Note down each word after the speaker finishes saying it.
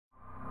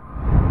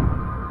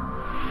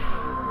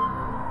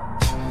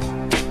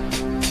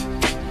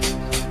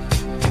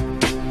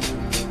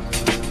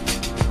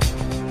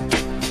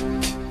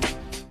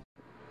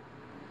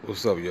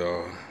What's up,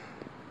 y'all?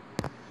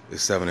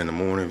 It's 7 in the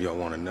morning, if y'all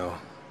want to know.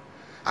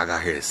 I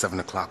got here at 7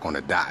 o'clock on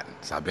the dot,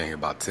 so I've been here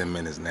about 10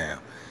 minutes now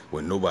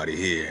with nobody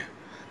here.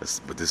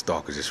 But this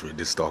stalker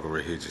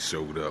right here just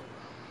showed up.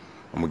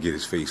 I'm gonna get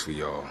his face for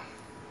y'all.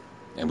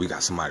 And we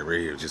got somebody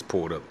right here just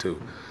pulled up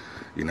too.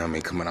 You know what I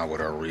mean? Coming out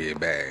with our red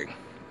bag.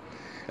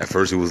 At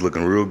first it was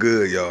looking real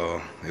good,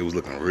 y'all. It was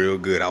looking real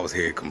good. I was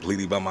here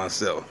completely by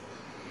myself.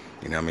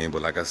 You know what I mean?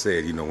 But like I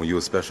said, you know, when you're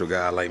a special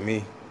guy like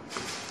me,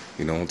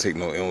 you know, it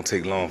don't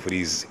take long for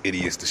these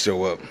idiots to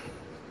show up.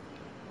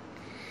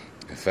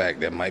 In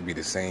fact, that might be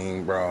the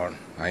same broad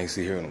I ain't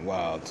see her in a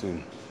while too. You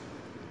know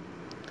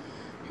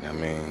what I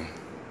mean?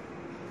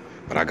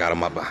 But I got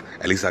them up.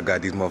 At least I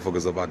got these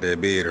motherfuckers up out their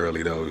bed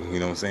early though. You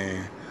know what I'm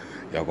saying?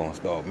 Y'all gonna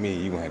stalk me?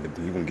 You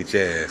gonna get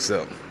your ass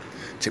up.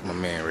 Check my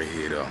man right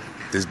here though.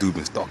 This dude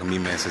been stalking me,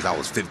 man, since I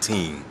was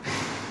 15.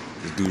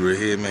 This dude right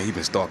here, man, he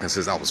been stalking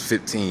since I was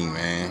 15,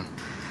 man.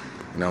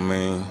 You know what I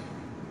mean?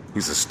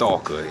 He's a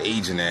stalker,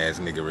 Asian ass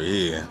nigga right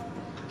here.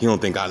 He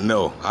don't think I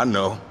know. I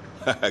know.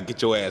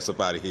 Get your ass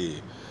up out of here.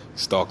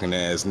 Stalking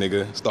ass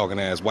nigga. Stalking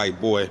ass white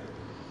boy.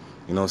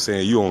 You know what I'm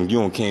saying? You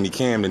on Candy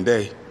Cam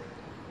today.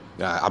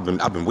 I've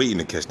been waiting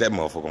to catch that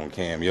motherfucker on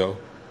cam, yo. You know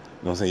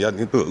what I'm saying? Y'all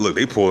look,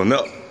 they pulling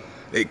up.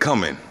 They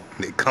coming.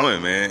 They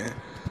coming, man.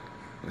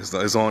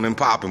 It's on and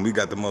popping. We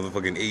got the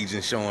motherfucking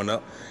agent showing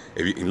up.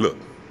 Look,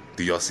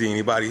 do y'all see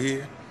anybody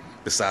here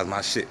besides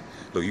my shit?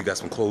 Look, you got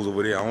some clothes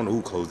over there. I don't know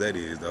who clothes that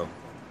is though.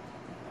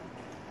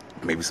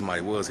 Maybe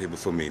somebody was here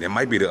before me. That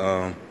might be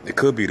it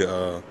could be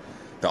the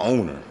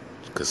owner,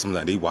 because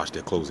sometimes they wash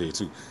their clothes here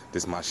too.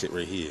 This is my shit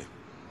right here.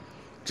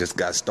 Just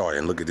got started,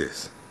 and look at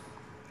this.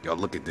 Y'all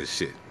look at this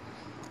shit. You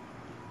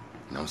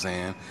know what I'm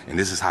saying? And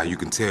this is how you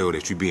can tell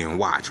that you're being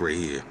watched right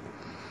here.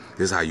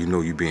 This is how you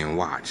know you're being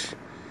watched.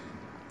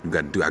 You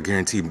got to do, I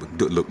guarantee,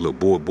 look,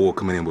 boy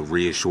coming in with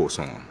red shorts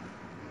on.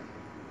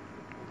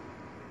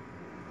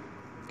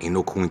 Ain't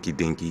no quinky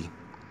dinky.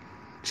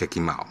 Check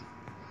him out.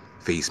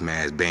 Face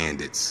mask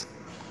bandits.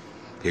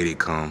 Here they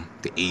come.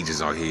 The agents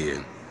are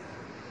here.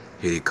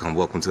 Here they come.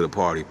 Welcome to the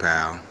party,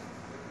 pal.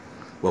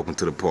 Welcome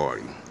to the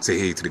party. Say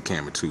hey to the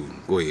camera too.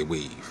 Go ahead,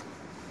 wave.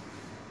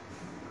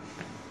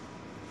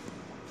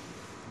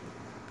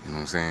 You know what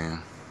I'm saying?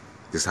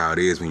 This is how it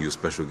is when you're a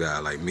special guy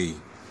like me.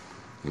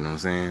 You know what I'm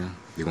saying?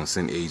 They're gonna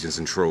send agents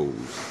and trolls.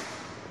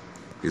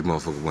 These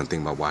motherfuckers wouldn't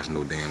think about washing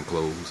no damn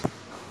clothes.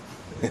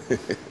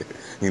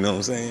 You know what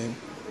I'm saying?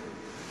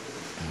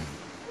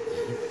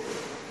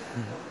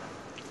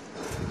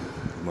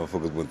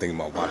 Motherfuckers wouldn't think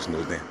about washing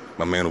those damn.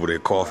 My man over there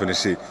coughing and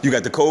shit. You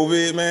got the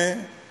COVID,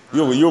 man?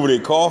 You over there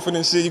coughing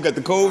and shit? You got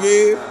the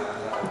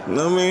COVID? You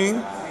know what I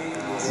mean?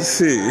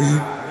 Shit.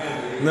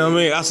 You know what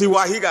I mean? I see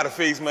why he got a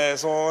face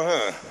mask on,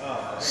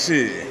 huh?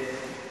 Shit.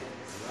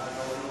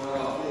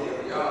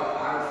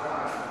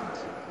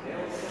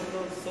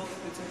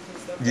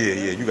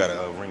 Yeah, you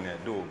gotta ring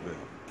that doorbell.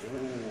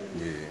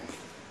 Yeah.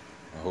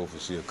 I hope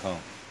she'll come.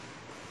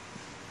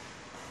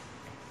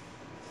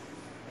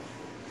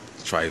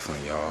 It's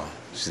trifling, y'all.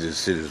 Shit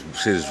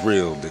is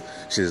real.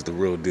 Shit is the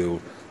real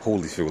deal.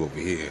 Holyfield over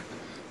here.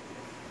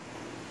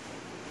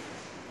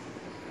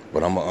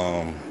 But I'm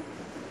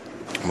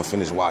gonna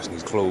finish washing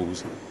these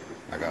clothes.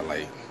 I got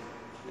it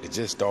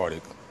just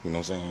started. You know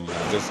what I'm saying?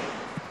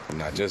 You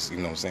know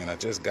what I'm saying? I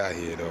just got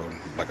here though.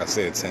 Like I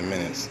said, 10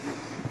 minutes.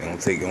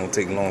 It don't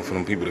take long for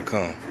them people to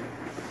come.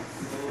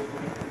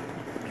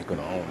 You're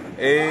gonna own it.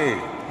 Hey,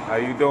 how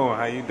you doing?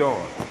 How you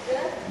doing?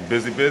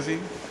 Busy? It's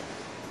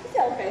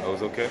okay. Oh,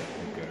 it's okay?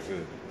 Okay,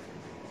 good.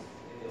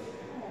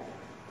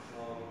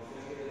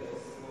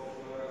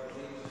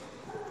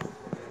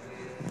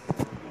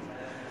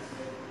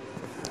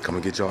 Come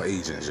and get y'all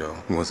agents, y'all.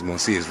 You want to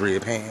see his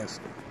red pants?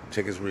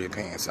 Check his red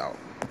pants out.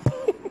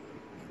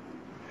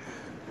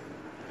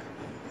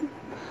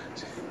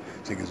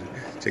 Check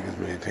his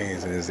red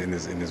pants and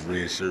his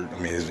red shirt. I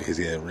mean,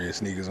 he had red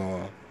sneakers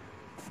on.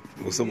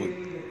 What's up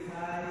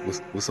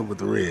with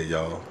the red,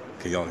 y'all?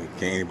 Can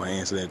anybody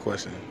answer that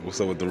question?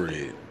 What's up with the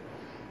red?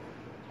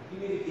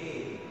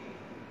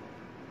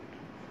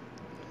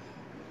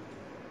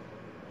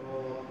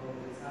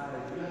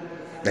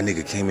 That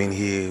nigga came in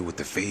here with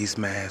the face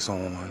mask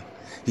on.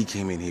 He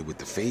came in here with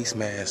the face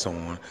mask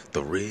on,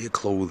 the red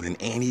clothing,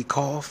 and he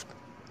coughed.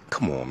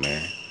 Come on,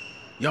 man.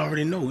 Y'all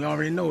already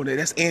know that.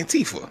 That's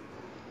Antifa. You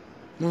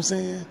know what I'm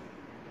saying?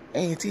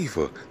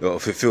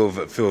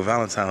 Antifa. Phil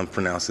Valentine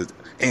pronounced it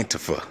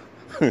Antifa.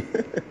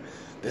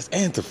 That's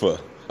Antifa.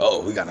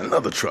 Oh, we got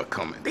another truck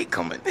coming. They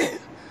coming in.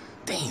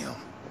 Damn.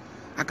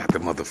 I got the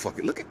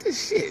motherfucker. Look at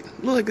this shit.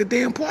 Look like a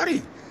damn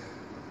party.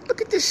 Look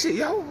at this shit,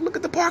 yo. Look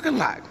at the parking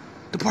lot.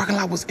 The parking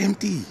lot was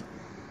empty.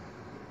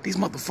 These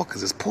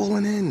motherfuckers is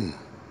pulling in.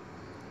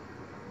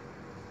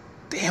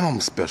 Damn,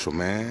 I'm special,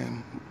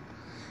 man.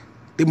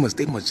 They must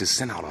just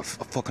send out a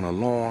fucking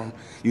alarm.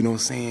 You know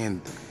what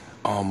I'm saying?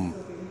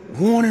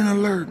 Warning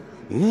alert.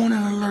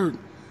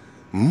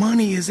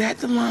 Money is at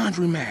the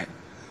laundromat.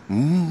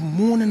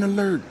 Warning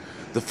alert.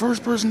 The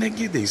first person that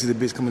get there, you see the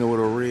bitch coming in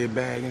with a red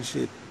bag and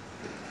shit.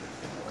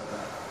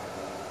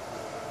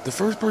 The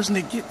first person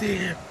that get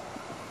there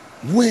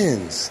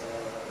Wins.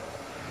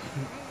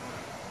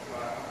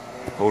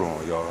 Hold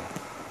on, y'all.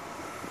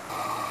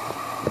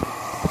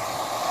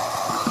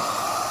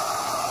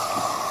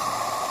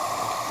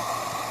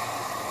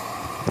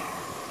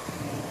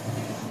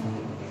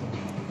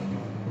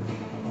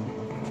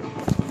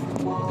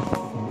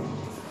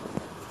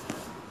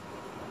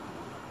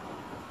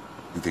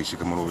 You think she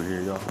coming over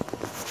here, y'all? You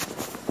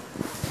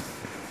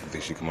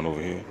think she coming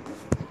over here?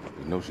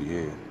 You know she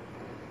is.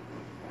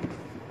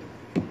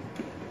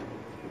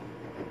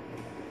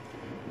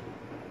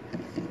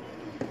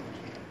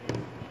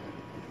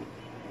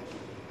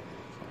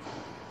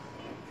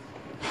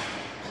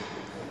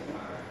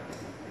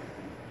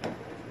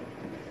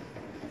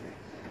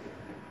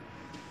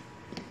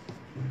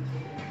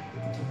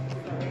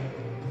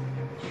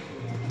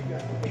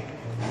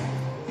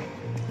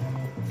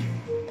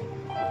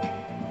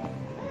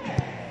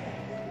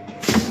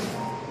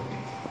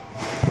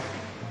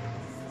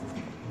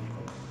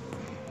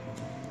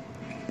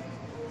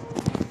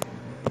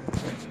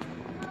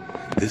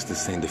 This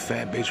the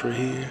fat bitch right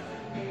here.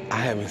 I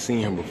haven't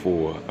seen her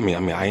before. I mean,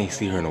 I ain't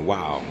seen her in a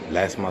while.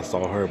 Last time I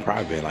saw her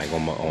probably been like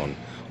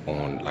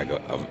on like a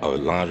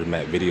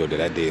laundromat video that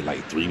I did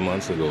like 3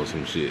 months ago or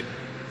some shit.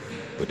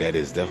 But that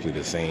is definitely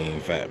the same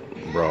fat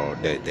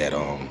broad that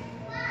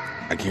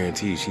I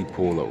guarantee you she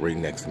pulled up right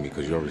next to me,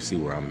 because you already see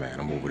where I'm at.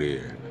 I'm over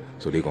there.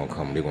 So they're gonna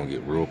come, they're gonna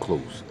get real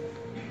close.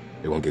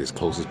 They're gonna get as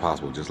close as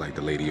possible, just like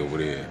the lady over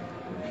there.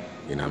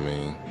 You know what I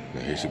mean?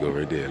 And here she go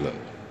right there, look.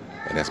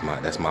 And that's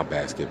my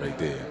basket right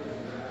there. You know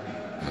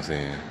what I'm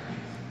saying?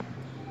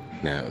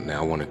 Now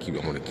I wanna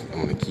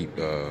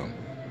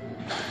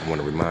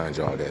remind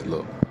y'all that,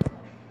 look.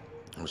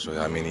 I'm gonna show you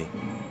how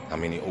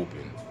many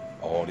open.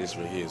 All this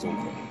right here is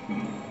open.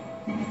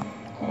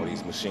 All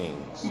these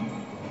machines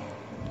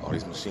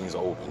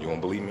are open. You don't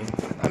believe me?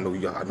 I know we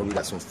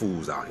got some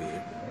fools out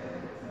here.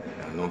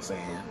 You know what I'm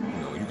saying?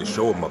 You know, you can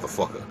show a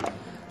motherfucker.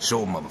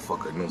 You know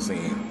what I'm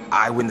saying?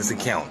 Eyewitness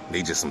account.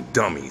 They just some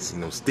dummies. You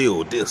know,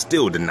 they'll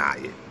still deny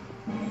it. You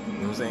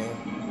know what I'm saying?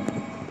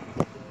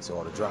 So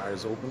all the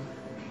dryers open.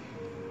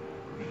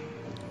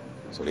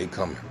 So they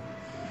coming.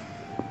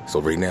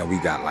 So right now we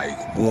got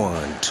like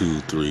 1, 2,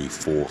 3,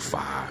 4,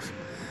 5,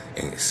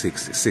 and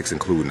six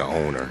including the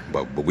owner.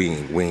 But we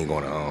ain't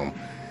gonna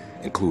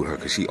include her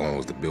because she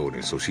owns the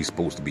building, so she's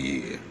supposed to be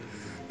here.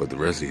 But the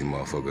rest of these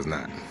motherfuckers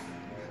not.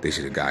 They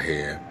should have got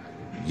here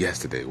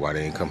yesterday. Why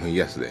they ain't come here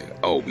yesterday?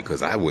 Oh,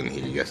 because I wasn't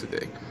here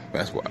yesterday.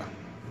 That's why.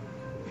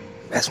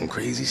 That's some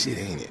crazy shit,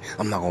 ain't it?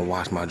 I'm not gonna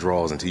wash my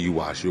drawers until you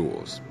wash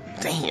yours.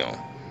 Damn.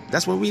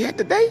 That's where we at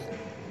today?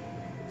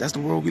 That's the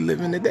world we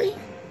live in today?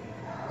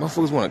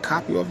 Motherfuckers want to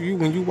copy off you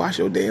when you wash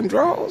your damn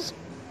drawers?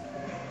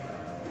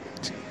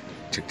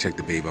 Check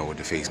the baby out with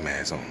the face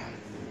mask on.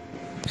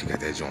 She got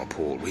that joint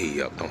pulled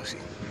way up, don't she?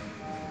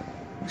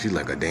 She's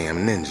like a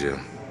damn ninja.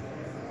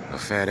 A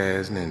fat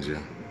ass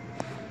ninja.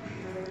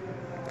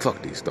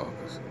 Fuck these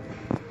stalkers.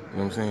 You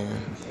know what I'm saying?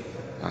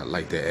 I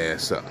light that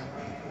ass up.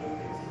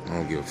 I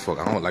don't give a fuck.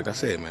 I don't, like I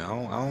said, man,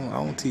 I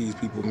don't tease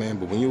people, man,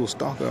 but when you're a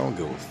stalker, I don't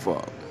give a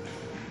fuck.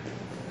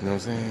 You know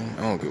what I'm saying?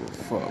 I don't give a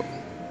fuck.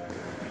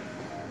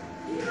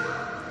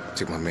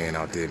 Check my man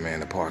out there, man, in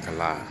the parking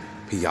lot.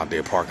 He out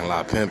there parking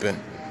lot pimping.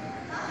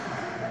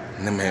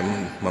 And then,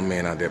 man, my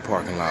man out there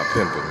parking lot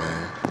pimping,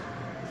 man.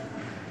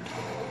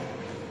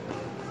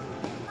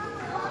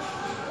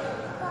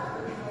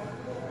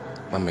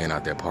 My man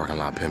out there parking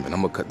lot pimping.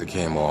 I'm gonna cut the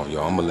camera off,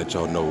 y'all. I'm gonna let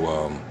y'all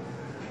know,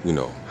 you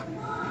know,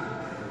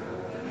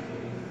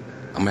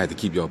 I'm gonna have to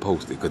keep y'all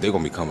posted, because they're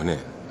gonna be coming in.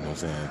 You know what I'm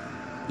saying?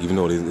 Even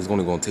though it's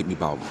only gonna take me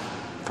about,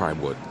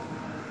 probably what?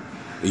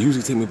 It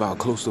usually take me about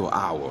close to an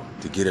hour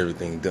to get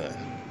everything done.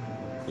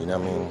 You know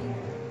what I mean?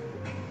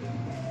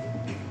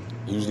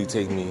 It usually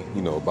take me,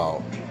 you know,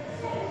 about,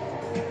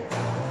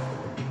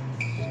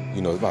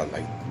 you know, it's about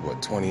like,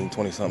 what, 20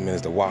 something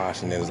minutes to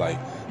wash, and then it's like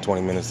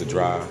 20 minutes to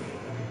dry.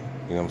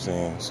 You know what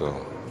I'm saying?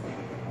 So,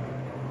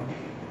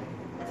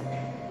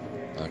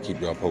 I'll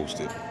keep y'all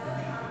posted.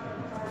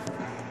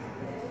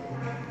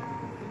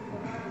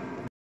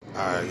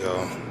 Alright,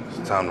 y'all.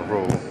 It's time to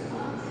roll.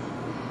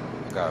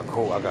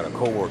 I got a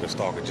co-worker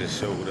stalker just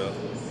showed up.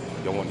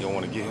 Y'all want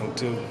to get him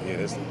too? Yeah,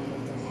 that's.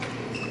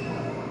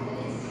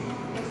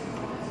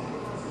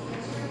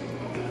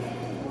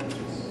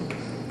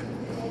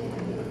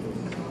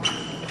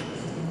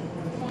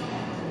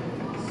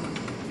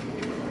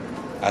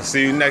 I'll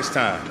see you next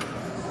time.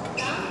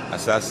 I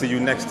said I'll see you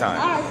next time.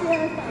 All right, see you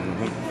next time.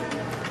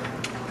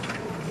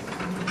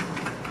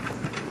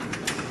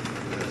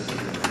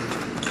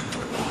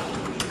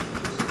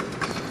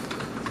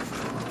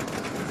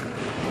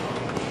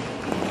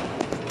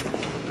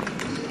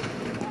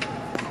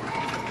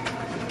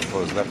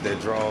 Folks left their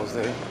drawers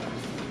there.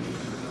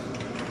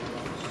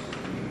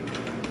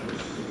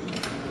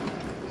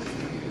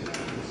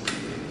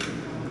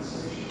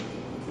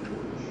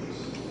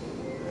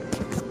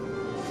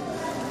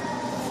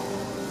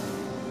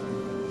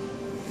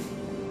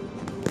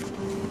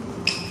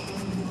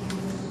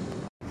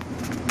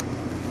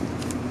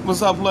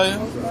 What's up, player?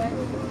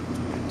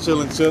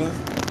 Chilling.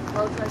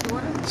 Road to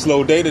your order?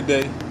 Slow day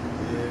today.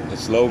 Yeah.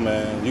 It's slow,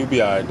 man. You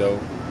be alright though.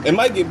 It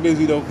might get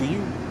busy though for you. You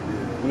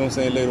know what I'm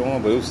saying, later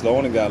on, but it was slow.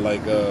 Only got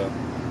like 9.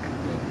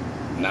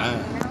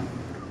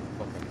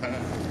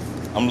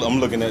 I'm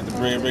looking at the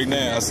bread right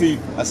now. I see you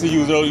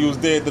was early. You was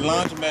there at the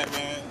laundromat,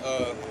 man.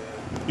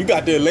 You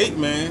got there late,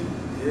 man.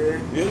 Yeah.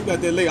 Yeah, you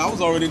got there late. I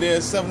was already there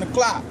at 7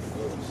 o'clock.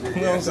 Shit,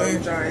 You know what I'm saying?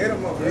 I'm trying to hit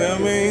them up. You know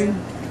what I mean?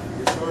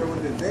 You started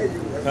with the day.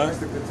 That's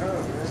the good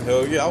time, man.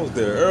 Hell yeah, I was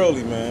there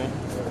early, man.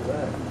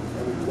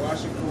 And we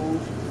washing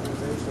clothes. You know what I'm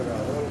saying? So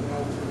that all the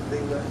hours and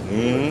things like that.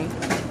 Mm-hmm.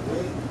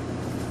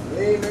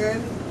 Hey, man.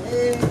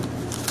 Hey.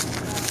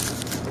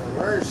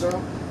 Learn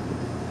something.